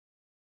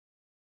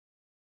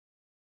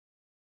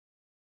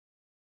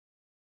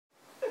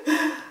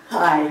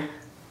Hi,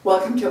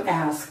 welcome to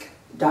Ask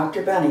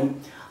Dr. Bunny.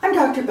 I'm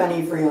Dr.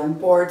 Bunny Vreeland,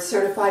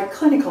 board-certified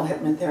clinical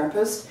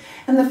hypnotherapist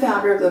and the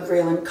founder of the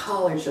Vreeland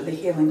College of the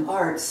Healing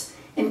Arts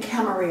in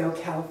Camarillo,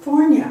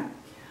 California.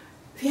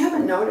 If you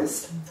haven't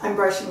noticed, I'm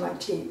brushing my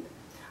teeth.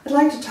 I'd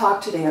like to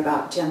talk today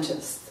about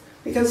dentists,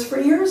 because for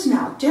years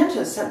now,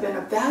 dentists have been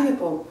a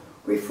valuable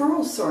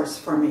referral source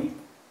for me.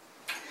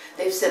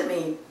 They've sent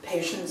me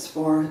patients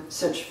for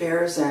such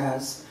fears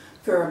as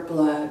fear of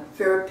blood,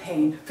 fear of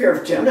pain, fear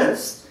of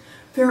dentists,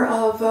 fear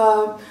of,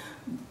 all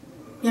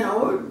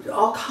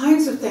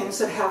kinds of things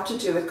that have to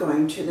do with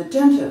going to the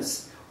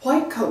dentist.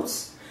 White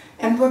coats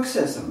and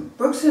bruxism.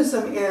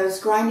 Bruxism is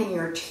grinding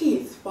your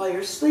teeth while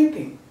you're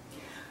sleeping.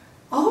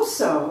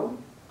 Also,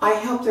 I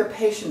help their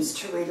patients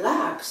to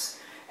relax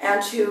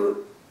and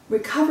to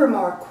recover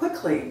more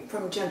quickly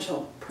from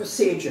dental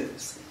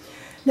procedures.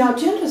 Now,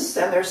 dentists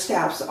and their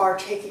staffs are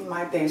taking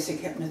my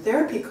Basic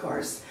Hypnotherapy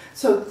Course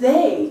so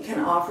they can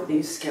offer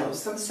these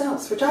skills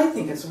themselves, which I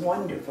think is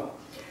wonderful.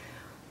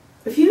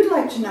 If you'd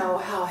like to know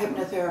how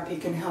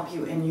hypnotherapy can help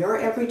you in your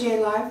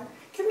everyday life,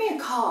 give me a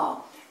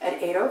call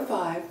at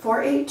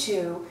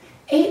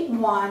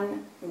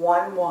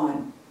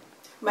 805-482-8111.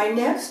 My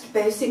next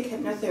Basic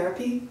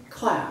Hypnotherapy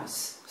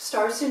class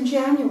starts in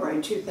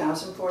January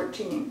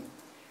 2014.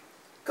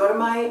 Go to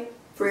my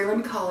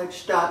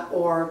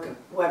VreelandCollege.org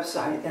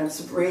website. That's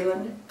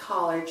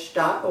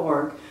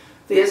VreelandCollege.org.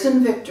 V as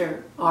in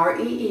Victor,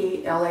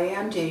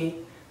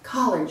 R-E-E-L-A-N-D,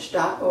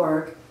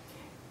 college.org,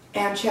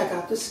 and check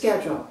out the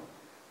schedule.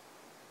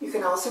 You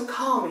can also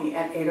call me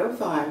at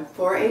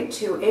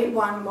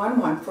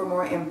 805-482-8111 for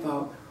more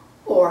info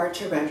or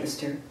to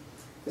register.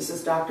 This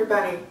is Dr.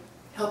 Bunny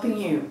helping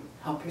you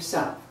help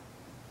yourself.